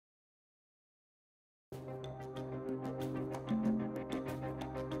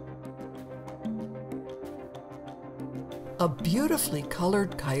A beautifully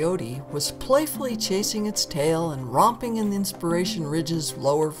colored coyote was playfully chasing its tail and romping in Inspiration Ridge's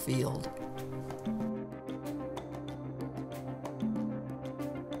lower field.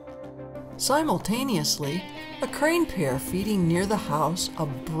 Simultaneously, a crane pair feeding near the house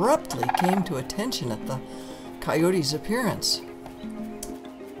abruptly came to attention at the coyote's appearance.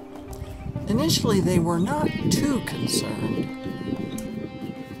 Initially, they were not too concerned.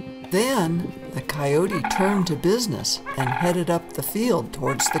 Then, the coyote turned to business and headed up the field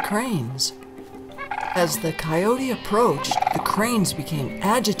towards the cranes. As the coyote approached, the cranes became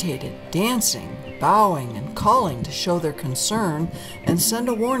agitated, dancing, bowing, and calling to show their concern and send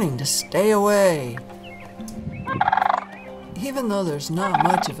a warning to stay away. Even though there's not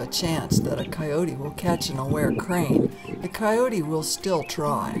much of a chance that a coyote will catch an aware crane, the coyote will still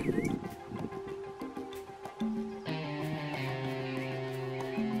try.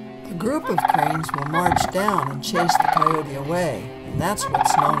 A group of cranes will march down and chase the coyote away, and that's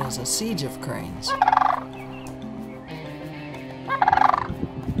what's known as a siege of cranes.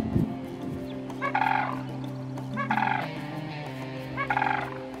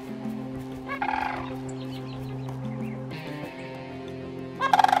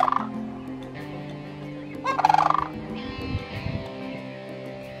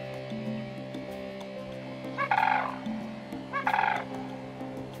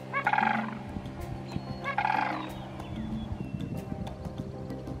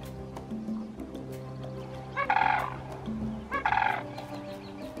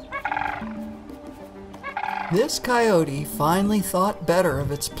 This coyote finally thought better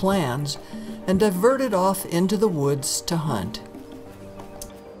of its plans and diverted off into the woods to hunt.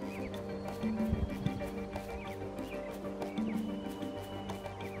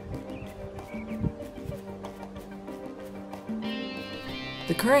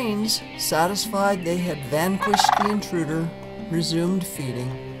 The cranes, satisfied they had vanquished the intruder, resumed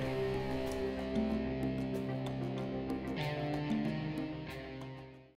feeding.